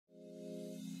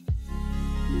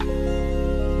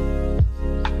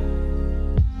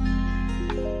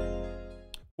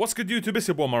What's good, YouTube? It's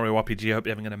your boy MarioRpg. I hope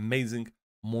you're having an amazing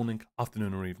morning,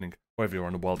 afternoon, or evening, wherever you are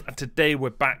in the world. And today we're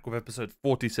back with episode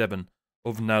 47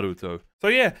 of Naruto. So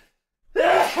yeah,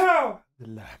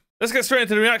 let's get straight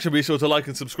into the reaction. Be sure to like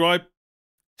and subscribe.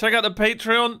 Check out the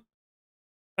Patreon.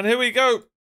 And here we go.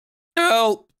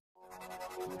 Help!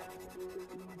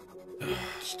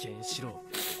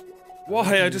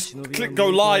 Why? I just click go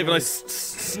live and I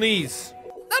sneeze.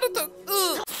 Naruto!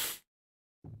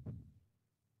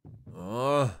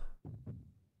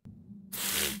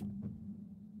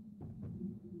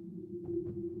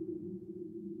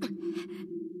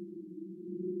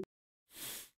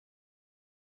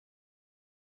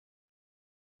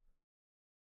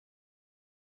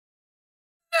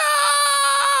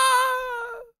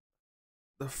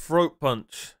 The throat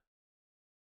punch.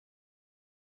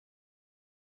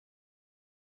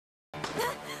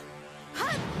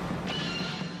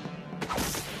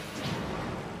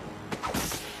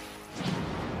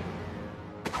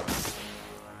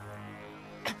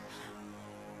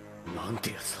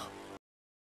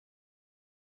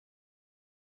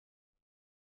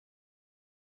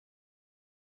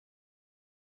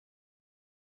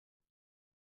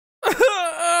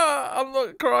 I'm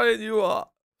not crying, you are.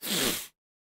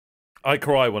 I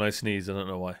cry when I sneeze, I don't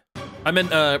know why. I meant,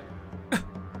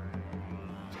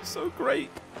 so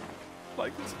great.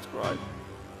 Like and subscribe.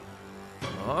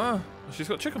 Ah, she's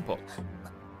got chickenpox.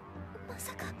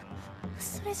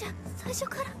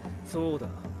 そうだ、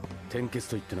転結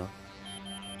と言ってな。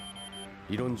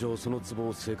理論上そのツボ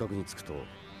を正確につくと、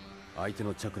相手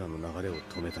のチャクラの流れを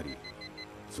止めたり、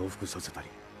増幅させたり、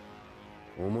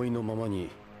思いのままに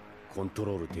コント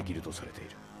ロールできるとされてい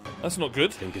る。That's not good.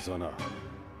 転結はな、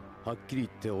はっきり言っ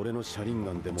て俺のシャリン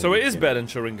ガンでも。So it is better than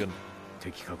Sharingan.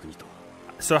 的確にと。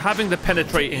So having the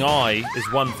penetrating eye is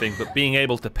one thing, but being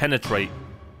able to penetrate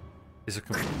is a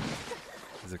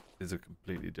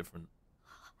completely different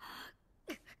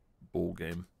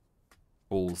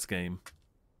balls game.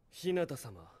 日向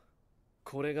様、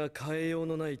これが変えよう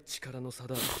のない力の差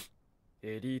だ。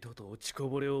エリートと落ちこ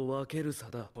ぼれを分ける差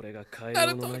だ。これが変えよ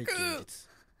うのない現実。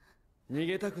逃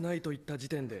げたくないと言った時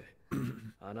点で、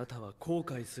あなたは後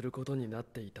悔することになっ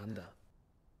ていたんだ。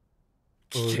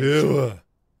She's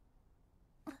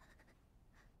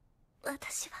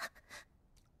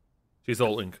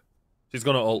ulting. She's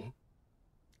gonna ult.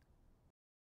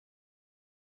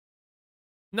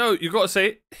 No, you gotta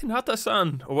say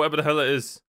Hinata-san or whatever the hell it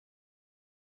is.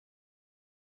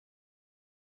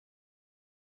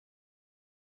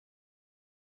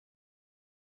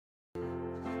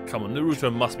 Come on,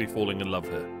 Naruto must be falling in love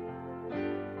here.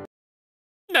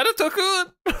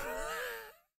 Naruto-kun!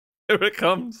 Here it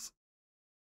comes.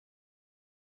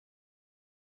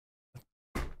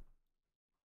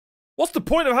 What's the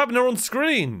point of having her on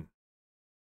screen?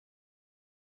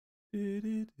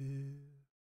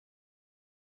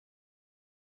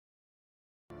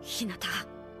 Hinata.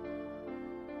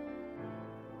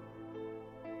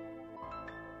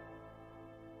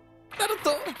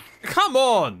 Naruto! Come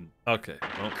on! Okay.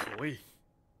 Well.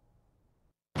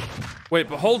 Wait,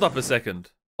 but hold up a second.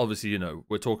 Obviously, you know,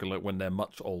 we're talking like when they're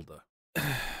much older.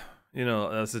 You know,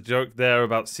 there's a joke there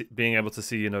about being able to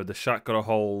see, you know, the chakra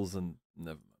holes and...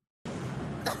 Never mind.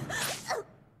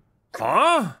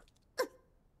 Huh?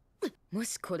 も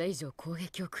しこれ以上攻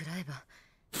撃を食らえば。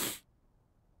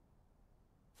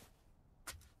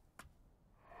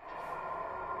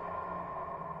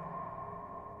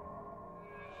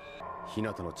日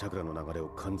向のチャクラの流れを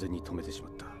完全に止めてしま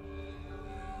った。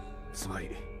つま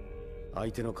り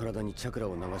相手の体にチャクラ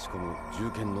を流し込む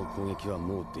銃剣の攻撃は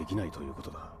もうできないというこ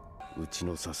とだ。うち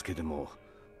のサスケでも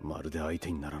まるで相手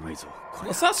にならないぞ。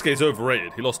Well, Sasuke's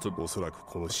overrated. He lost to おそらく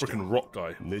この a freaking rock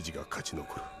guy. ネジが勝ち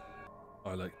残る。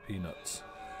I like peanuts.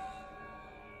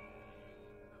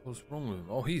 What's wrong with him?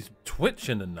 Oh, he's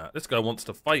twitching in that. This guy wants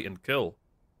to fight and kill.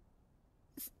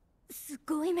 す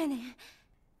ごい目ね。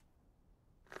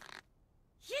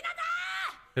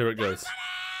Here it goes.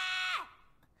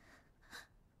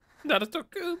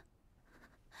 Naruto-kun.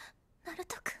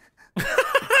 Naruto-kun.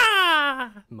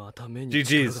 また目に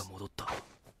力が戻った。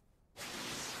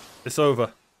It's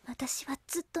over. 私は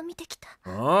ずっと見てきた。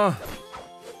Ah.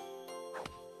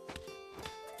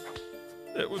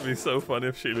 It would be so fun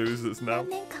if she loses now. 何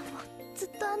年間もず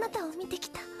っとあなたを見てき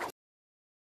た。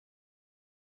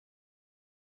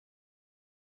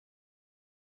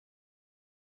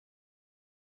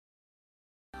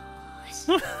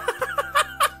頑張っ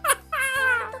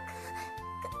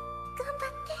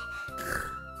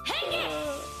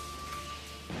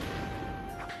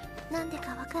て。なんで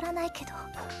かわからないけど。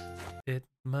It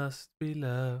must be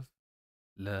love,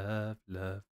 love,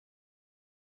 love.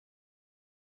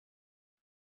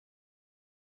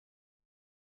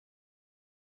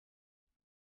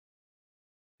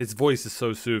 His voice is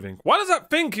so soothing. Why does that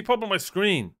thing keep up on my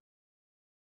screen?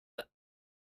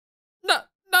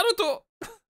 Naruto!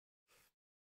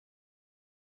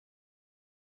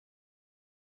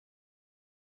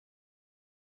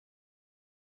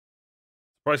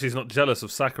 Surprised he's not jealous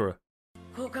of Sakura.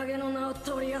 Bloody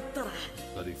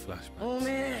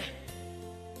flashbacks.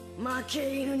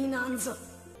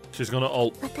 She's gonna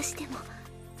ult. 私でも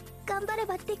頑張れ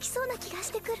ばできそうな気が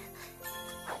してくる。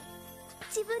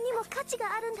自分にも価値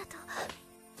があるんだと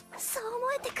そう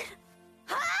思えてくる。は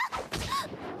あ！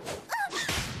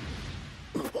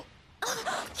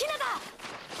ひなだ！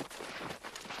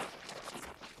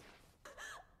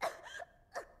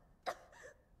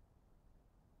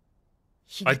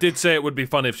 I did say it would be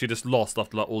fun if she just lost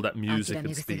after like, all that music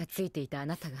and speech. ついていたあ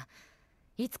なたが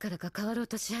いつからか変わろう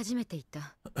とし始めてい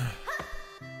た。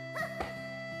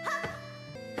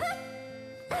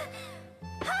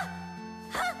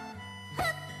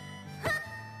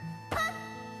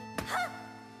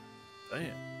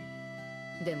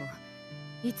でも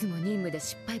いつも任務で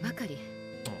失敗ばかり。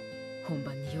本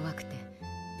番に弱くて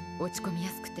落ち込み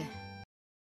やすくて。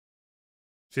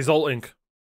She's ulting.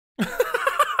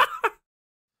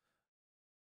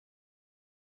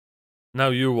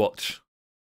 Now you watch.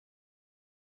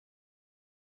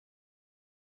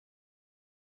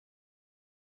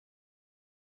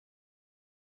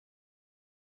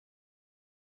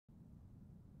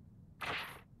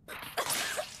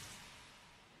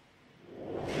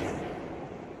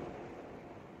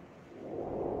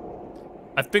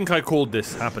 I think I called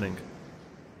this happening.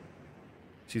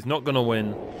 She's not gonna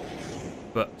win,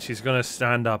 but she's gonna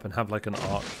stand up and have like an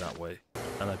arc that way.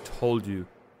 And I told you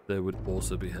they would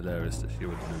also be hilarious that she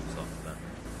would lose after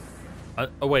that.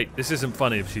 Oh wait, this isn't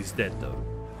funny if she's dead though.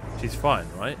 She's fine,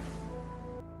 right?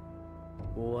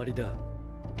 終わりだ。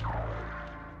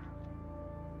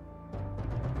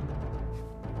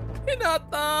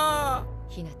Hinata!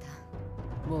 ひなた、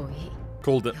もういい。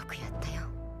 Called よ it. くやったよ。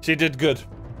 She did good.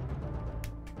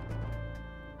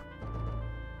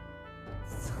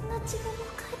 そんな自分を変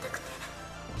えたくて。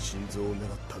心臓を狙っ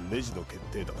たネジの決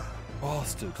定だな。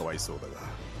 Bastard. かわいそうだが、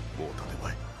もう建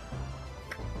前。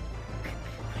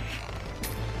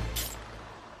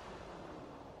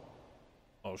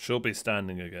Oh, she'll be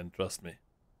standing again, trust me.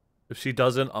 If she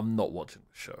doesn't, I'm not watching the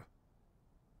show.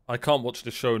 I can't watch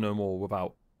the show no more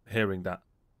without hearing that.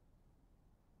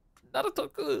 Naruto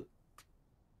good.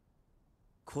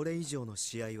 これ以上の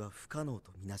試合は不可能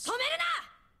とみなし。止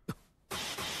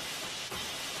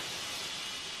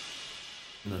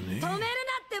何？止めるなっ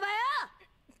てばよ。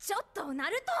ちょっとナ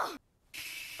ルト。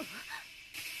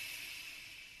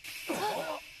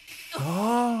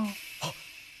ああ。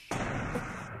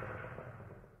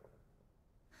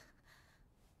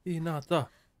Hinata,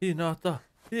 Hinata,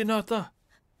 Hinata.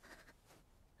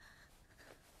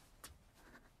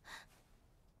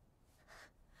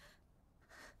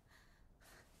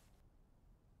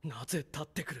 なぜ立っ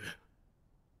てくる？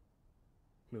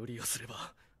無理をすれ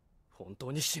ば本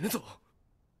当に死ぬぞ。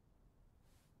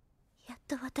やっ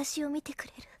と私を見てく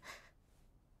れる。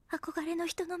憧れの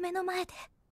人の目の前で。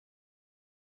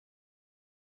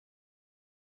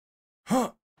は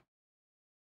っ。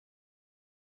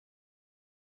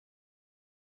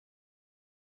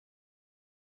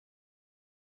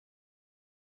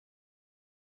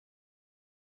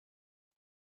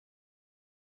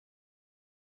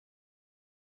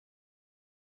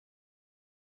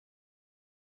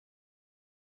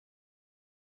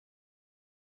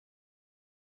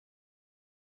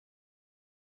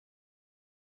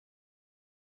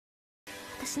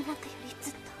私なんかよりず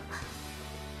っと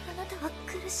あなたは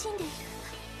苦しんでいる。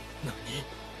何？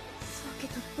宗家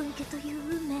と分家という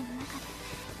運命の中で。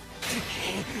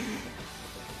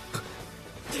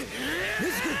ネ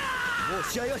ジ君、もう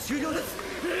試合は終了です。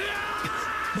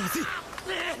まずい。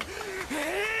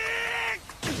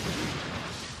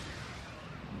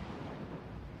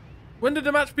When did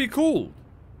the match be called?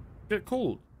 Get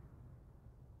called.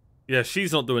 Yeah,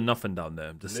 she's not doing nothing down there.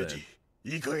 I'm just ネ saying. ジ、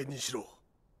いい加減にしろ。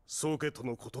宗家と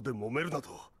のことで揉めるなと、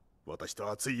私と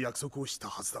熱い約束をした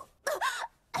はずだ。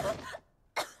ひな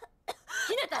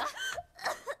た、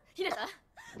ひなた、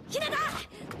ひなた、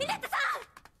ひなたさん。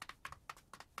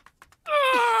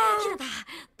ひなた、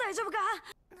大丈夫か？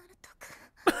ナルト君。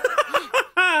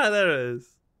There it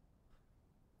is.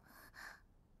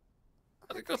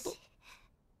 ありがとう。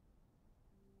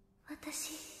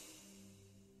私、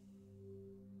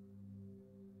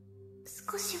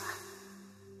少しは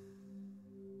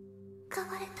変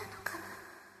われたのかな。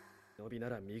伸びな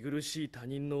ら見苦しい他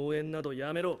人の応援など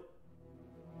やめろ。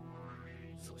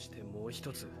そしてもう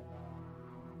一つ、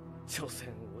所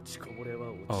詮落ちこぼれ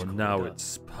は落ち Oh, こぼれ now だ。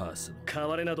 it's personal. 変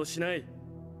われなどしない。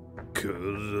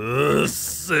苦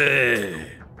しい。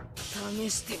試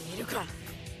してみるか。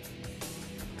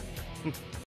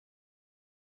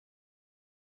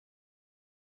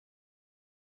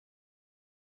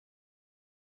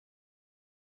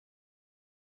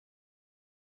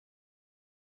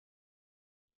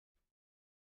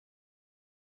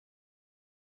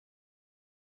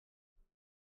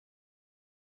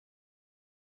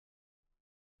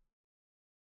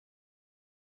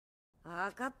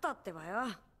分かったってばよ。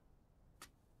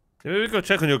 Maybe we go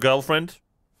check on your girlfriend.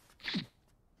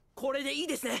 これでいい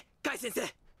ですね、カイ先生。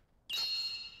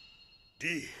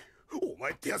リー、お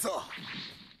前ってやつは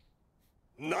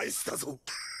ナイスだぞ。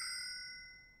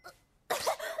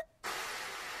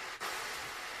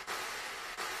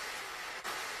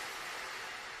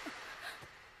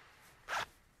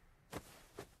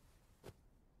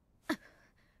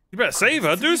You better save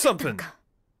her. Do something.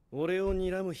 俺を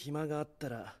睨む暇があった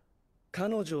ら、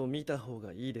彼女を見た方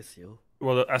がいいですよ。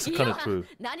 Well, that's kind of true.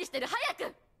 何してる、早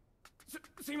く。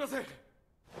すみません。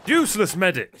 Useless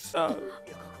medics. こ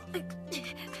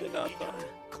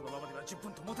のままでは10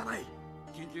分と持たない。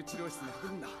緊急治療室に運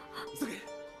ぶんだ。急げ。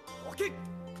オッケー。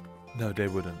 No, they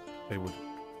wouldn't. They wouldn't.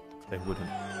 They wouldn't.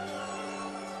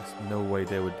 There's no way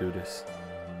they would do this.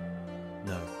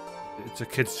 No, it's a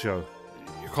kids show.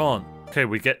 You can't. Okay,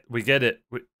 we get it.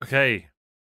 Okay.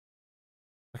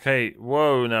 Okay.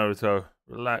 Whoa, Naruto.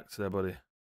 Relax there, buddy.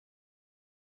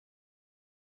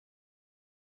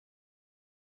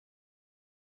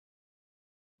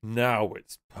 Now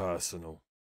it's personal.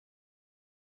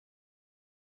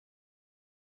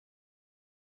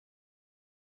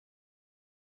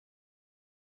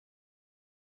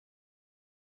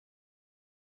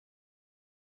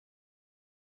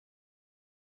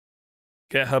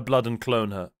 Get her blood and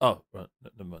clone her. Oh, right.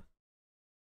 Never mind.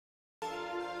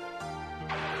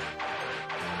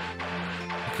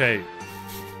 Okay.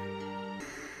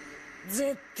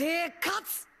 絶対勝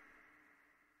つ。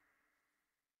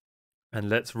 And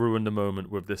let's ruin the moment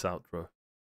with this outro.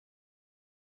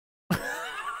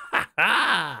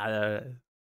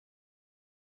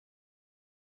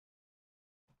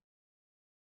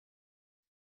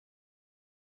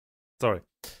 Sorry.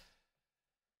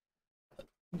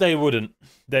 They wouldn't.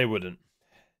 They wouldn't.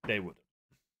 They wouldn't.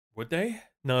 Would they?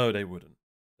 No, they wouldn't.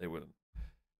 They wouldn't.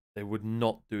 They would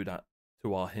not do that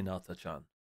to our Hinata-chan.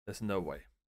 There's no way.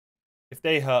 If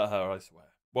they hurt her, I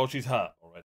swear. Well, she's hurt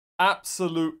already.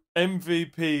 Absolute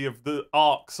MVP of the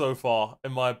arc so far,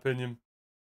 in my opinion.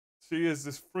 She is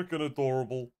this freaking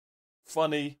adorable,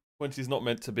 funny when she's not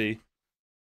meant to be.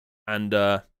 And,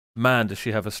 man, does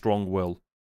she have a strong will.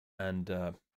 And,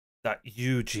 that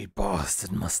Yuji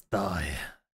bastard must die.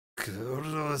 I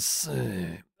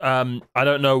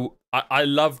don't know. I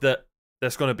love that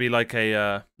there's going to be like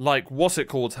a, what's it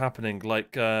called happening?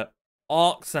 Like,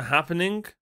 arcs are happening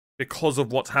because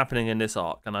of what's happening in this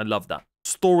arc. And I love that.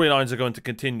 Storylines are going to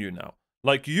continue now.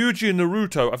 Like Yuji and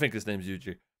Naruto, I think his name's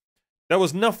Yuji. There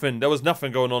was nothing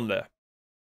going on there.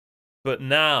 But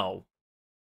now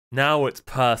it's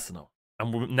personal.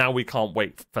 And now we can't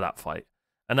wait for that fight.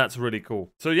 And that's really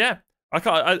cool. So yeah,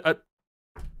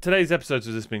 today's episodes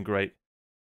has just been great.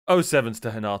 07's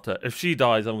to Hinata. If she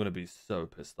dies, I'm going to be so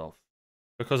pissed off.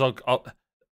 Because I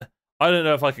don't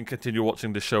know if I can continue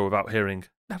watching this show without hearing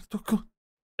Naruto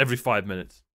every 5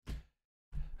 minutes.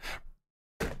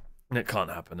 And it can't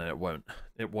happen, and it won't.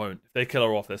 It won't. If they kill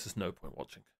her off, there's just no point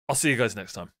watching. I'll see you guys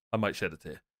next time. I might shed a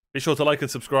tear. Be sure to like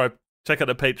and subscribe. Check out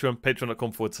the Patreon,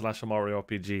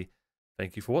 patreon.com/OmarioRpg.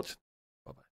 Thank you for watching.